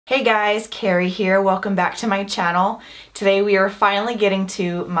Hey guys, Kari here. Welcome back to my channel. Today we are finally getting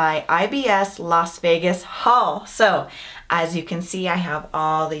to my IBS Las Vegas haul. So as you can see, I have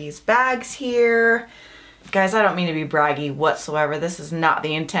all these bags here. Guys, I don't mean to be braggy whatsoever. This is not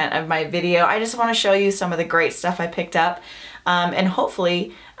the intent of my video. I just want to show you some of the great stuff I picked up and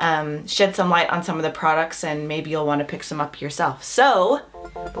hopefully shed some light on some of the products, and maybe you'll want to pick some up yourself. So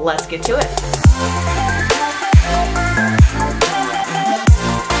let's get to it.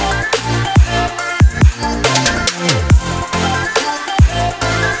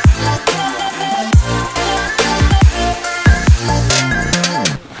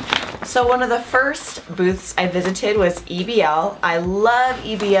 So one of the first booths I visited was EBL. I love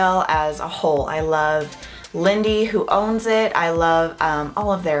EBL as a whole. I love Lindy, who owns it. I love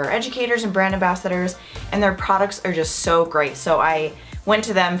all of their educators and brand ambassadors, and their products are just so great. So I went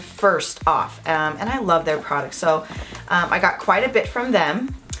to them first off, and I love their products. So I got quite a bit from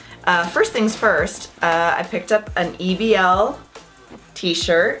them. First things first, I picked up an EBL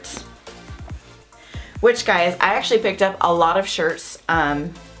t-shirt, which, guys, I actually picked up a lot of shirts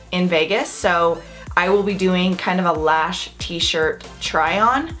in Vegas, so I will be doing kind of a Lash t-shirt try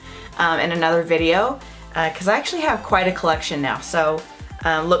on in another video because I actually have quite a collection now, so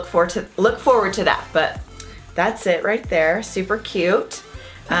look forward to that. But that's it right there, super cute.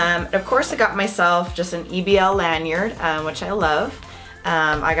 Of course I got myself just an EBL lanyard, which I love.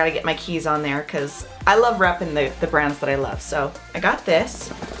 I gotta get my keys on there because I love repping the brands that I love, so I got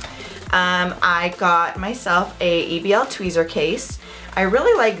this. I got myself a EBL tweezer case. I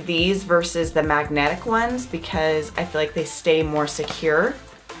really like these versus the magnetic ones because I feel like they stay more secure.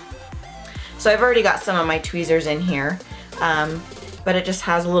 So I've already got some of my tweezers in here, but it just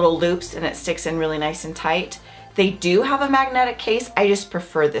has little loops and it sticks in really nice and tight. They do have a magnetic case. I just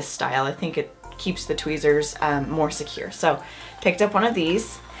prefer this style. I think it keeps the tweezers more secure. So picked up one of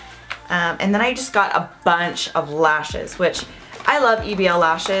these. And then I just got a bunch of lashes, which I love EBL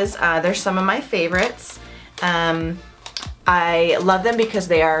lashes. They're some of my favorites. I love them because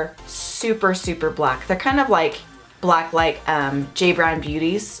they are super, super black. They're kind of like black, like J. Brown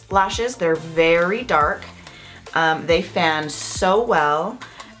Beauty's lashes. They're very dark. They fan so well.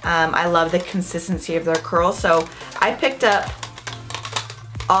 I love the consistency of their curls. So I picked up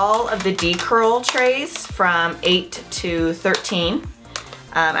all of the D-curl trays from 8 to 13.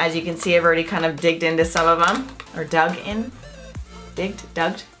 As you can see, I've already kind of digged into some of them, or dug.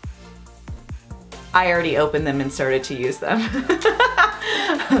 I already opened them and started to use them.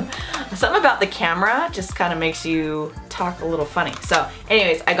 Something about the camera just kind of makes you talk a little funny. So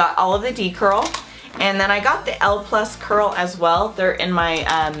anyways, I got all of the D-curl, and then I got the L Plus curl as well. They're in my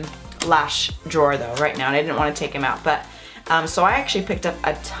lash drawer though right now, and I didn't want to take them out. But so I actually picked up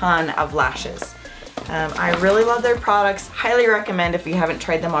a ton of lashes. I really love their products. Highly recommend if you haven't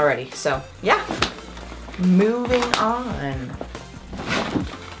tried them already. So yeah, moving on.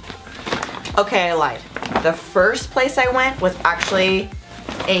 Okay, I lied. The first place I went was actually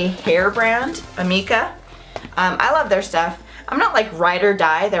a hair brand, Amika. I love their stuff. I'm not like ride or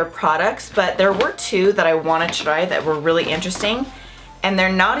die their products, but there were two that I want to try that were really interesting, and they're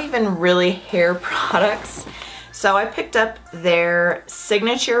not even really hair products. So I picked up their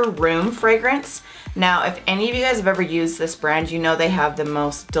Signature Room fragrance. Now, if any of you guys have ever used this brand, you know they have the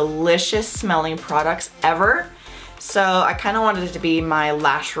most delicious smelling products ever. So I kind of wanted it to be my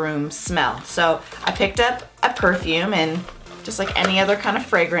lash room smell. So I picked up a perfume, and just like any other kind of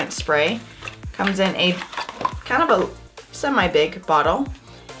fragrance spray, comes in a kind of a semi-big bottle,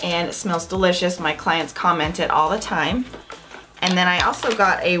 and it smells delicious. My clients comment it all the time. And then I also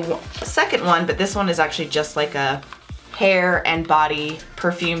got a second one, but this one is actually just like a hair and body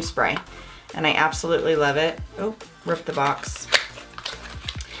perfume spray, and I absolutely love it. Oh, ripped the box.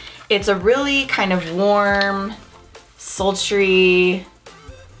 It's a really kind of warm, sultry,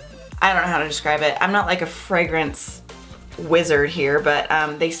 I don't know how to describe it. I'm not like a fragrance wizard here, but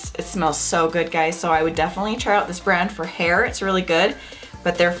it smells so good, guys. So I would definitely try out this brand for hair. It's really good,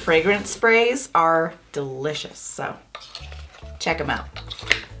 but their fragrance sprays are delicious. So check them out.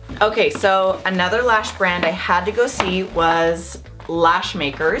 Okay, so another lash brand I had to go see was Lash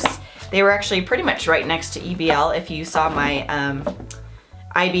Makers. They were actually pretty much right next to EBL if you saw my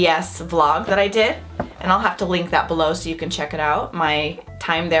IBS vlog that I did, and I'll have to link that below so you can check it out, my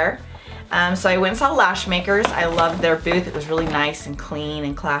time there. So I went and saw Lash Makers. I loved their booth. It was really nice and clean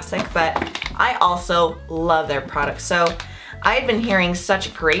and classic, but I also love their products. So I had been hearing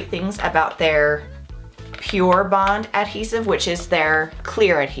such great things about their Pure Bond adhesive, which is their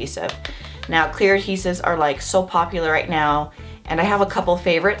clear adhesive. Now, clear adhesives are like so popular right now, and I have a couple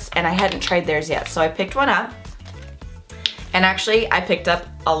favorites, and I hadn't tried theirs yet, so I picked one up. And actually, I picked up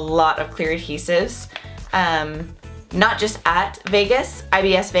a lot of clear adhesives, not just at Vegas,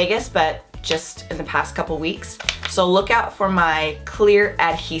 IBS Vegas, but just in the past couple weeks. So look out for my clear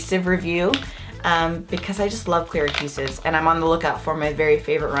adhesive review, because I just love clear adhesives, and I'm on the lookout for my very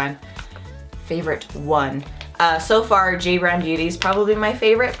favorite one. So far, J Brand Beauty is probably my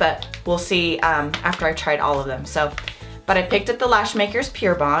favorite, but we'll see after I tried all of them. But I picked up the Lash Makers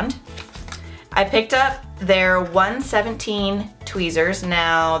Pure Bond. I picked up their 117 tweezers.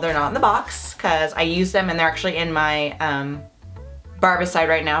 Now, they're not in the box because I use them and they're actually in my barbicide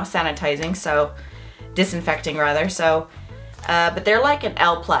right now, sanitizing, so disinfecting rather. So, but they're like an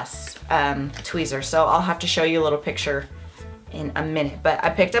L+ tweezer, so I'll have to show you a little picture in a minute. But I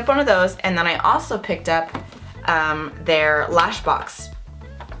picked up one of those, and then I also picked up their Lash Box.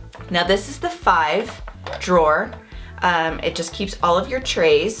 Now this is the 5 drawer. It just keeps all of your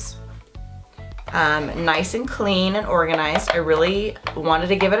trays nice and clean and organized. I really wanted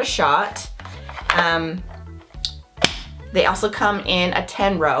to give it a shot. They also come in a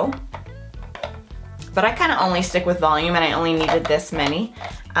 10 row, but I kind of only stick with volume and I only needed this many.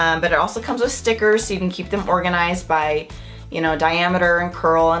 But it also comes with stickers so you can keep them organized by, you know, diameter and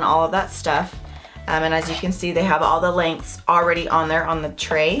curl and all of that stuff. And as you can see, they have all the lengths already on there on the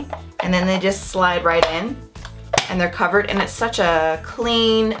tray, and then they just slide right in and they're covered, and it's such a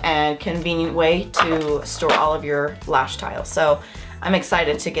clean and convenient way to store all of your lash tiles. So I'm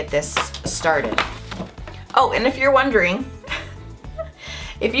excited to get this started. Oh, and if you're wondering,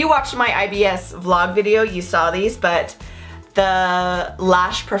 if you watched my IBS vlog video, you saw these, but the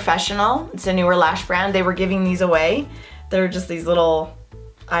Lash Professional, it's a newer lash brand, they were giving these away. They're just these little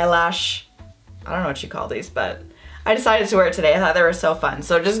eyelash, I don't know what you call these, but I decided to wear it today. I thought they were so fun.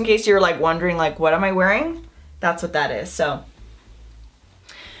 So just in case you're like wondering like, what am I wearing? That's what that is. So,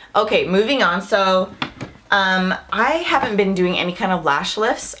 okay, moving on. So I haven't been doing any kind of lash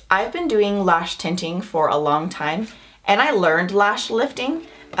lifts. I've been doing lash tinting for a long time, and I learned lash lifting,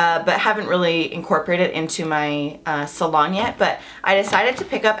 but haven't really incorporated it into my salon yet. But I decided to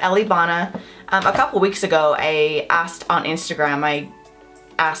pick up Elibana. A couple weeks ago, I asked on Instagram, I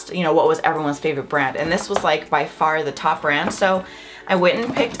asked, you know, what was everyone's favorite brand, and this was like by far the top brand. So I went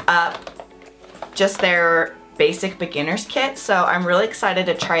and picked up just their basic beginner's kit. So I'm really excited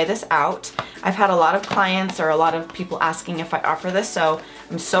to try this out. I've had a lot of clients or a lot of people asking if I offer this, so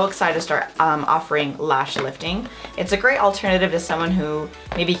I'm so excited to start offering lash lifting. It's a great alternative to someone who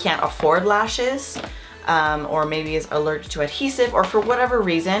maybe can't afford lashes, or maybe is allergic to adhesive, or for whatever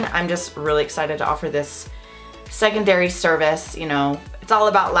reason. I'm just really excited to offer this secondary service. You know, it's all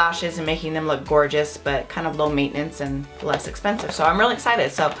about lashes and making them look gorgeous, but kind of low maintenance and less expensive. So I'm really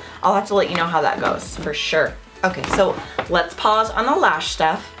excited. So I'll have to let you know how that goes for sure. Okay, so let's pause on the lash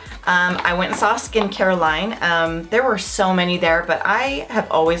stuff. I went and saw a skincare line. There were so many there, but I have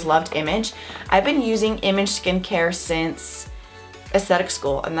always loved Image. I've been using Image skincare since aesthetic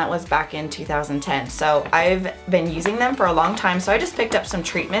school, and that was back in 2010. So I've been using them for a long time. So I just picked up some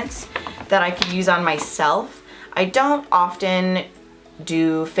treatments that I could use on myself. I don't often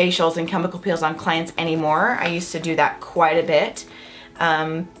do facials and chemical peels on clients anymore. I used to do that quite a bit.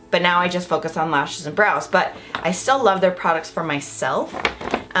 But now I just focus on lashes and brows, but I still love their products for myself.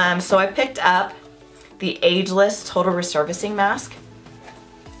 So I picked up the Ageless Total Resurfacing Mask.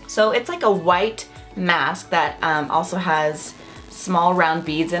 So it's like a white mask that also has small round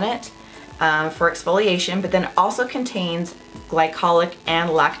beads in it for exfoliation, but then it also contains glycolic and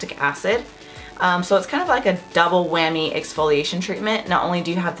lactic acid. So it's kind of like a double whammy exfoliation treatment. Not only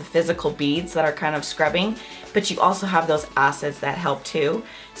do you have the physical beads that are kind of scrubbing, but you also have those acids that help too.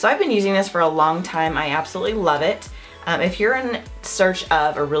 So I've been using this for a long time. I absolutely love it. If you're in search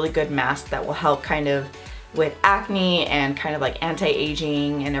of a really good mask that will help kind of with acne and kind of like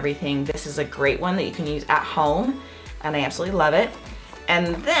anti-aging and everything, this is a great one that you can use at home, and I absolutely love it.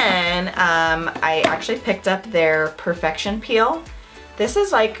 And then I actually picked up their Perfection Peel. This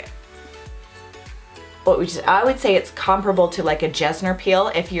is like, I would say it's comparable to like a Jesner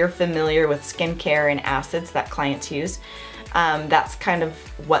peel if you're familiar with skincare and acids that clients use. That's kind of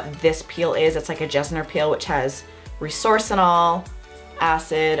what this peel is. It's like a Jesner peel, which has resorcinol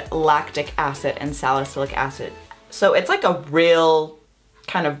acid, lactic acid, and salicylic acid. So it's like a real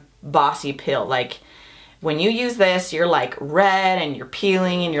kind of bossy peel. Like when you use this, you're like red and you're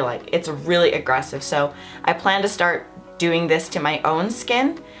peeling and you're like, it's really aggressive. So I plan to start doing this to my own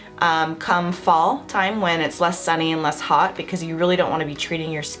skin come fall time when it's less sunny and less hot, because you really don't want to be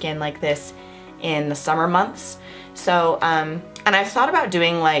treating your skin like this in the summer months. So, and I've thought about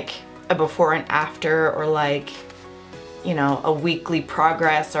doing like a before and after, or like, you know, a weekly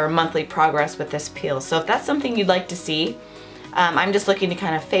progress or a monthly progress with this peel. So if that's something you'd like to see, I'm just looking to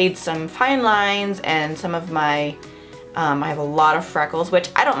kind of fade some fine lines and some of my, I have a lot of freckles, which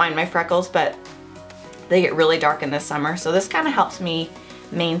I don't mind my freckles, but they get really dark in the summer. So this kind of helps me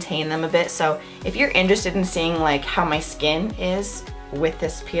maintain them a bit. So if you're interested in seeing like how my skin is with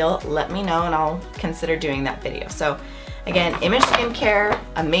this peel, let me know and I'll consider doing that video. So again, Image Skincare,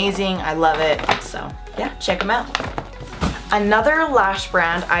 amazing, I love it. So yeah, check them out. Another lash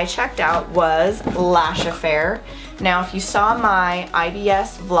brand I checked out was Lash Affair. Now if you saw my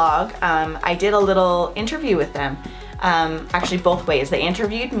IBS vlog, I did a little interview with them. Actually both ways. They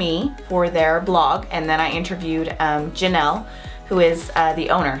interviewed me for their blog, and then I interviewed Janelle, who is the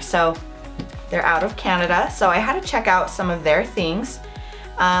owner. So they're out of Canada, so I had to check out some of their things.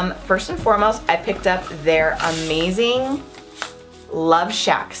 First and foremost, I picked up their amazing Love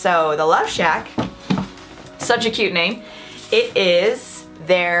Shack. So the Love Shack, such a cute name, it is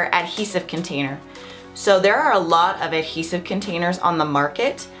their adhesive container. So there are a lot of adhesive containers on the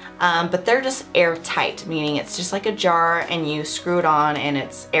market, but they're just airtight, meaning it's just like a jar and you screw it on and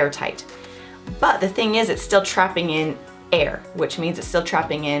it's airtight. But the thing is, it's still trapping in air, which means it's still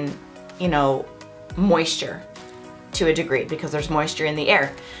trapping in, you know, moisture to a degree because there's moisture in the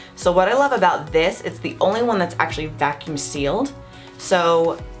air. So what I love about this, it's the only one that's actually vacuum sealed.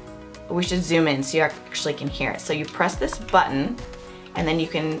 So we should zoom in so you actually can hear it. So you press this button and then you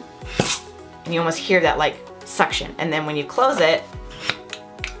can, and you almost hear that like suction. And then when you close it,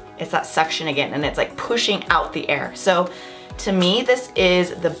 it's that suction again, and it's like pushing out the air. So to me, this is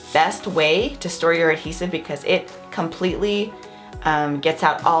the best way to store your adhesive because it completely gets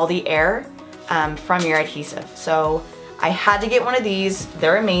out all the air from your adhesive. So I had to get one of these.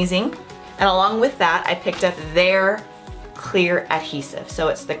 They're amazing. And along with that, I picked up their clear adhesive. So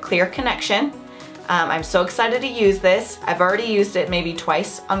it's the clear connection. I'm so excited to use this. I've already used it maybe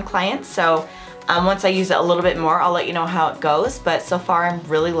twice on clients. So once I use it a little bit more, I'll let you know how it goes. But so far, I'm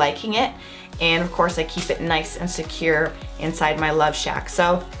really liking it. And of course, I keep it nice and secure inside my Love Shack.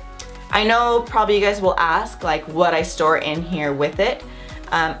 So I know probably you guys will ask like what I store in here with it.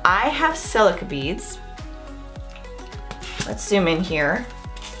 I have silica beads. Let's zoom in here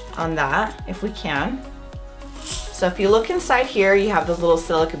on that if we can. So if you look inside here, you have those little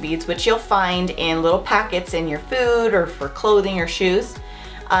silica beads, which you'll find in little packets in your food or for clothing or shoes.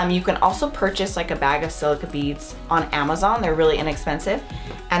 You can also purchase like a bag of silica beads on Amazon. They're really inexpensive,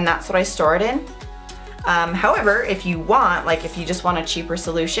 and that's what I store it in. However, if you want, like if you just want a cheaper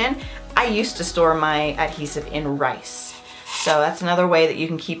solution, I used to store my adhesive in rice. So that's another way that you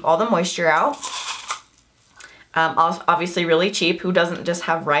can keep all the moisture out. Obviously really cheap. Who doesn't just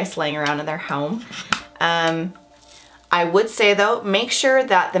have rice laying around in their home? I would say though, make sure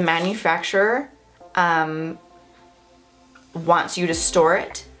that the manufacturer wants you to store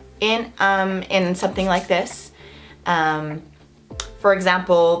it in something like this. For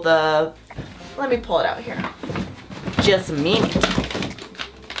example, let me pull it out here. Just a minute.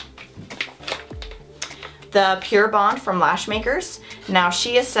 The Pure Bond from Lash Makers. Now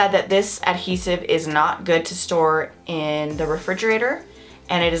she has said that this adhesive is not good to store in the refrigerator,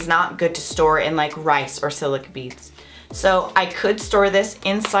 and it is not good to store in like rice or silica beads. So I could store this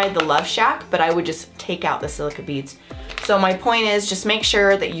inside the Love Shack, but I would just take out the silica beads. So my point is just make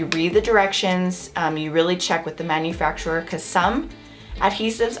sure that you read the directions, you really check with the manufacturer, because some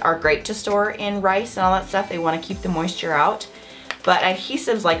adhesives are great to store in rice and all that stuff. They want to keep the moisture out. But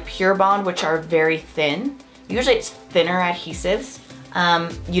adhesives like Pure Bond, which are very thin, usually it's thinner adhesives,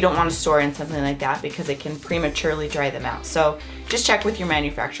 you don't want to store in something like that because it can prematurely dry them out. So just check with your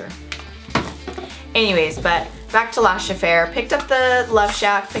manufacturer. Anyways, but back to Lash Affair. Picked up the Love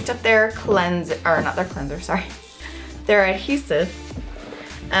Shack, picked up their cleanser, or not their cleanser, sorry, their adhesive.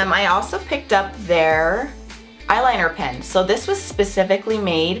 I also picked up their eyeliner pen. So this was specifically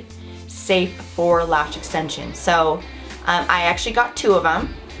made safe for lash extension. So I actually got two of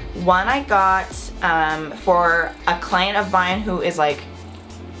them. One I got for a client of mine who is like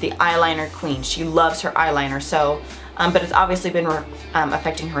the eyeliner queen. She loves her eyeliner, so but it's obviously been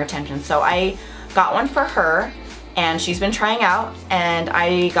affecting her attention. So I got one for her, and she's been trying out, and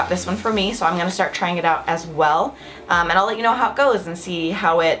I got this one for me, so I'm gonna start trying it out as well. And I'll let you know how it goes and see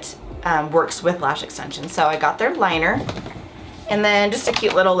how it works with lash extension. So I got their liner, and then just a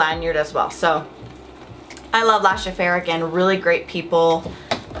cute little lanyard as well. So I love Lash Affair. Again, really great people,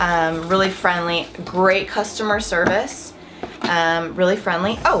 really friendly, great customer service, really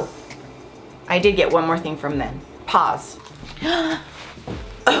friendly. Oh, I did get one more thing from them. Pause.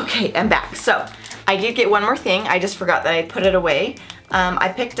 Okay, I'm back. So I did get one more thing. I just forgot that I put it away. I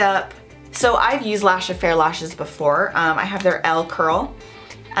picked up, so I've used Lash Affair lashes before. I have their L curl,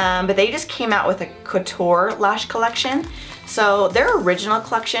 but they just came out with a couture lash collection. So their original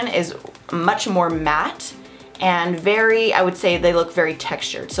collection is much more matte and very, I would say they look very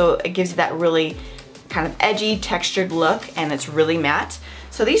textured. So it gives you that really kind of edgy textured look, and it's really matte.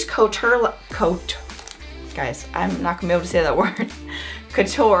 So these guys, I'm not gonna be able to say that word.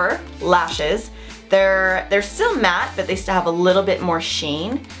 Couture lashes. They're still matte, but they still have a little bit more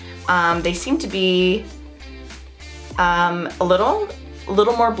sheen. They seem to be a little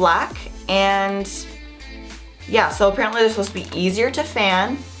more black, and yeah, so apparently they're supposed to be easier to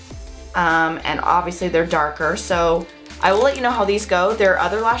fan, and obviously they're darker. So I will let you know how these go. There are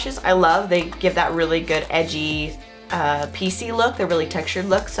other lashes I love. They give that really good edgy PC look. They're really textured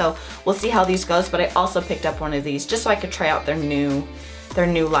look. So we'll see how these goes. But I also picked up one of these just so I could try out their new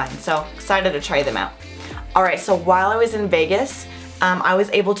line. So excited to try them out. All right, so while I was in Vegas, I was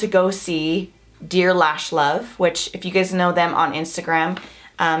able to go see Dear Lash Love, which if you guys know them on Instagram,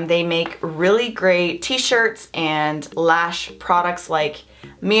 they make really great t-shirts and lash products like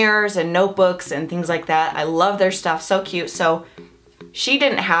mirrors and notebooks and things like that. I love their stuff, so cute. So she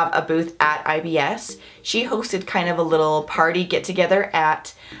didn't have a booth at IBS. She hosted kind of a little party get together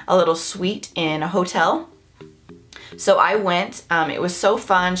at a little suite in a hotel. So I went, it was so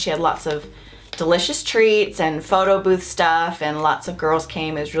fun. She had lots of delicious treats and photo booth stuff, and lots of girls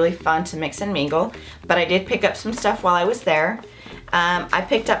came. It was really fun to mix and mingle, but I did pick up some stuff while I was there. I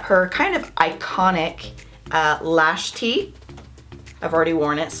picked up her kind of iconic lash tee. I've already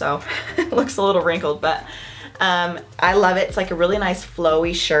worn it, so it looks a little wrinkled, but I love it. It's like a really nice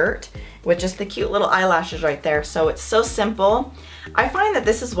flowy shirt with just the cute little eyelashes right there. So it's so simple. I find that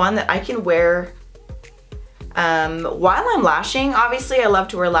this is one that I can wear while I'm lashing. Obviously, I love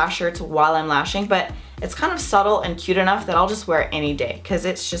to wear lash shirts while I'm lashing, but it's kind of subtle and cute enough that I'll just wear it any day because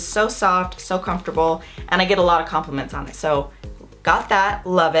it's just so soft, so comfortable, and I get a lot of compliments on it. So got that,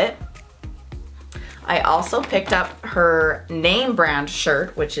 love it. I also picked up her name brand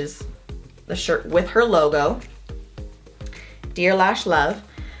shirt, which is the shirt with her logo, Dear Lash Love.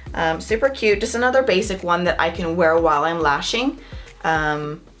 Super cute, just another basic one that I can wear while I'm lashing.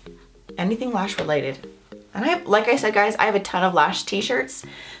 Anything lash related. And like I said, guys, I have a ton of lash t-shirts,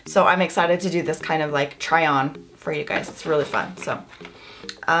 so I'm excited to do this kind of like try on for you guys. It's really fun. So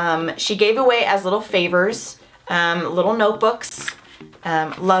she gave away as little favors, little notebooks.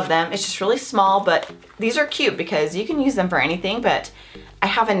 Love them. It's just really small, but these are cute because you can use them for anything. But I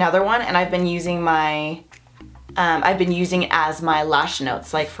have another one, and I've been using it as my lash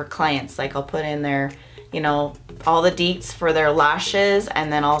notes, like for clients. Like I'll put in their, you know, all the deets for their lashes,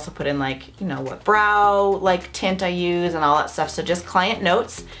 and then also put in like, you know, what brow like tint I use and all that stuff. So just client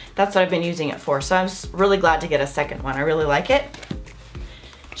notes. That's what I've been using it for. So I'm really glad to get a second one. I really like it.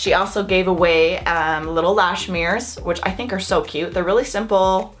 She also gave away little lash mirrors, which I think are so cute. They're really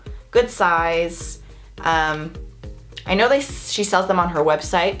simple, good size. I know she sells them on her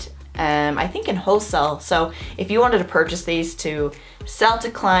website, I think in wholesale. So if you wanted to purchase these to sell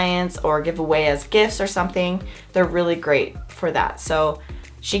to clients or give away as gifts or something, they're really great for that. So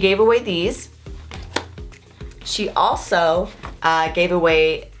she gave away these. She also gave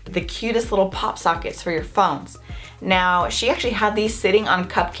away the cutest little pop sockets for your phones. Now, she actually had these sitting on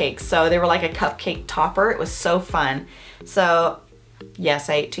cupcakes, so they were like a cupcake topper. It was so fun. So, yes,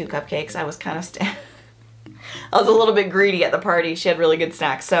 I ate 2 cupcakes. I was kind of I was a little bit greedy at the party. She had really good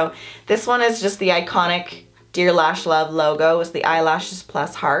snacks. So, this one is just the iconic Dear Lash Love logo. It's the eyelashes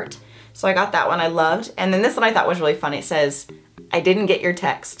plus heart. So, I got that one I loved. And then this one I thought was really fun. It says, I didn't get your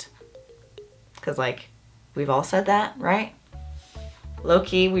text. Because, like, we've all said that, right?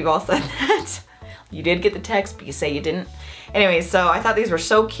 Low-key, we've all said that. You did get the text, but you say you didn't. Anyway, so I thought these were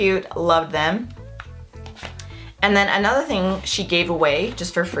so cute. Loved them. And then another thing she gave away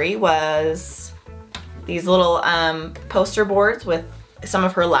just for free was these little poster boards with some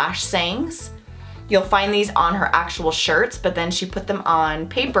of her lash sayings. You'll find these on her actual shirts, but then she put them on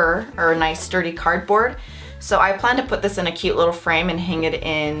paper or a nice sturdy cardboard. So I plan to put this in a cute little frame and hang it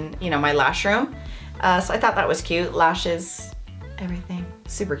in, you know, my lash room. So I thought that was cute. Lashes, everything,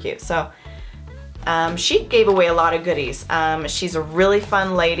 super cute. So she gave away a lot of goodies. She's a really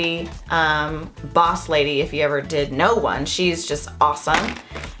fun lady, boss lady if you ever did know one. She's just awesome.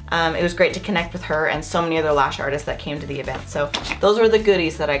 It was great to connect with her and so many other lash artists that came to the event. So those were the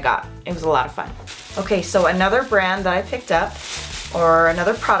goodies that I got. It was a lot of fun. Okay, so another brand that I picked up, or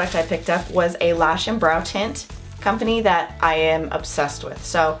another product I picked up, was a lash and brow tint company that I am obsessed with.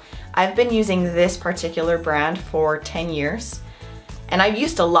 So I've been using this particular brand for 10 years. And I've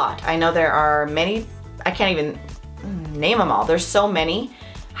used a lot. I know there are many, I can't even name them all. There's so many.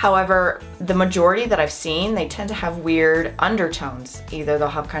 However, the majority that I've seen, they tend to have weird undertones. Either they'll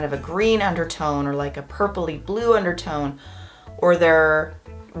have kind of a green undertone or like a purpley blue undertone, or they're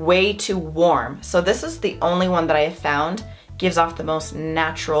way too warm. So this is the only one that I have found gives off the most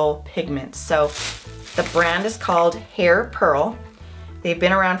natural pigments. So the brand is called Hair Pearl. They've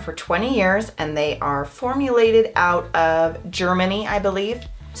been around for 20 years and they are formulated out of Germany, I believe.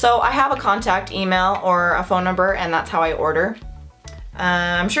 So I have a contact email or a phone number, and that's how I order.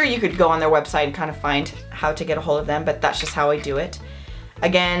 I'm sure you could go on their website and kind of find how to get a hold of them, but that's just how I do it.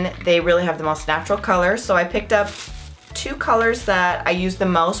 Again, they really have the most natural colors, so I picked up 2 colors that I use the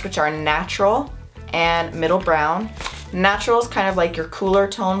most, which are natural and middle brown. Natural is kind of like your cooler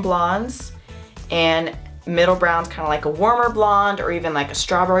tone blondes, and middle brown is kind of like a warmer blonde or even like a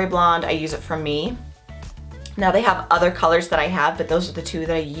strawberry blonde. I use it for me. Now they have other colors that I have, but those are the 2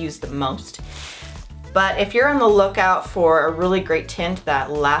 that I use the most. But if you're on the lookout for a really great tint that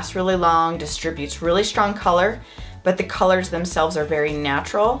lasts really long, distributes really strong color, but the colors themselves are very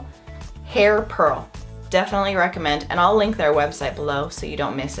natural, Hair Pearl. Definitely recommend, and I'll link their website below so you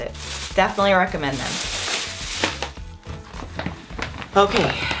don't miss it. Definitely recommend them.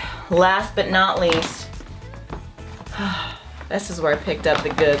 Okay, last but not least, this is where I picked up the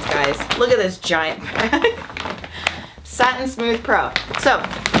goods, guys. Look at this giant bag. Satin Smooth Pro. So,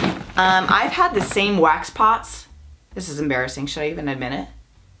 I've had the same wax pots. This is embarrassing, should I even admit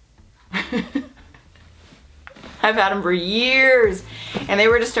it? I've had them for years, and they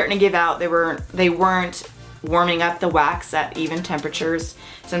were just starting to give out. They weren't warming up the wax at even temperatures.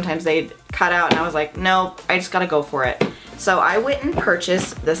 Sometimes they'd cut out, and I was like, nope, I just gotta go for it. So I went and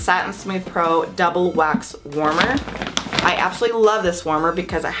purchased the Satin Smooth Pro Double Wax Warmer. I absolutely love this warmer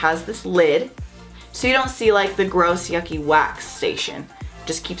because it has this lid, so you don't see like the gross yucky wax station.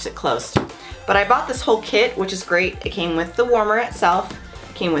 Just keeps it closed. But I bought this whole kit, which is great. It came with the warmer itself,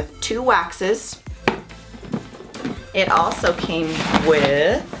 came with 2 waxes. It also came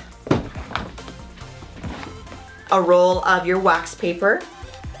with a roll of your wax paper,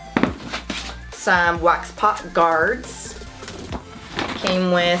 some wax pot guards,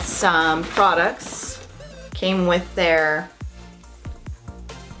 came with some products, came with their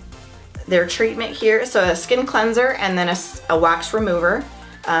treatment here, so a skin cleanser and then a wax remover.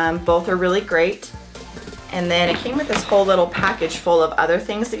 Both are really great. And then it came with this whole little package full of other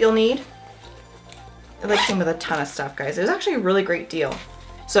things that you'll need. It like came with a ton of stuff, guys. It was actually a really great deal.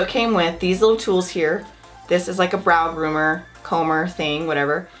 So it came with these little tools here. This is like a brow groomer, comber thing,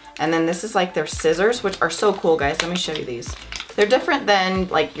 whatever. And then this is like their scissors, which are so cool, guys. Let me show you these. They're different than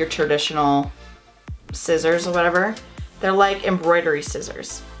like your traditional scissors or whatever. They're like embroidery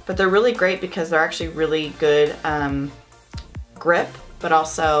scissors, but they're really great because they're actually really good grip, but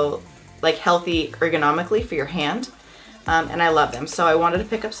also like healthy ergonomically for your hand. And I love them. So I wanted to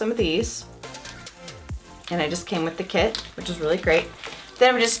pick up some of these. And it just came with the kit, which is really great.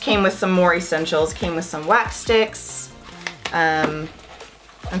 Then it just came with some more essentials. Came with some wax sticks, and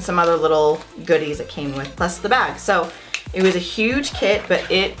some other little goodies it came with, plus the bag. So it was a huge kit, but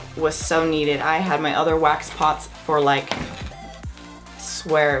it was so needed. I had my other wax pots for like, I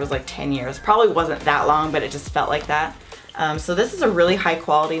swear it was like 10 years. Probably wasn't that long, but it just felt like that. So this is a really high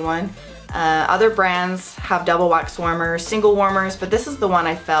quality one. Other brands have double wax warmers, single warmers, but this is the one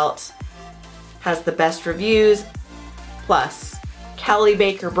I felt has the best reviews. Plus, Kelly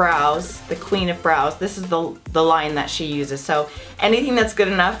Baker Brows, the queen of brows, this is the line that she uses. So anything that's good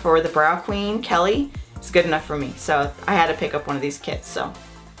enough for the brow queen, Kelly, is good enough for me. So I had to pick up one of these kits. So,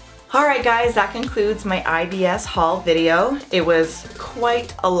 alright guys, that concludes my IBS haul video. It was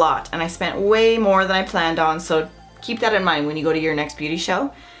quite a lot, and I spent way more than I planned on, so keep that in mind when you go to your next beauty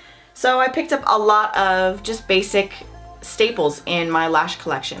show. So I picked up a lot of just basic staples in my lash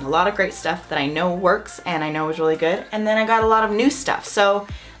collection. A lot of great stuff that I know works and I know is really good. And then I got a lot of new stuff. So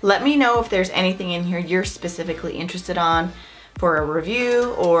let me know if there's anything in here you're specifically interested on for a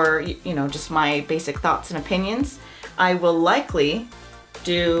review, or you know, just my basic thoughts and opinions. I will likely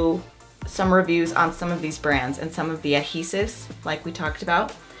do some reviews on some of these brands and some of the adhesives like we talked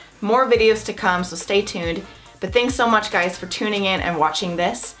about. More videos to come, so stay tuned. But thanks so much guys for tuning in and watching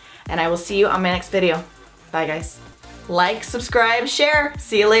this, and I will see you on my next video. Bye guys. Like, subscribe, share.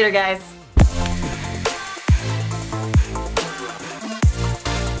 See you later guys.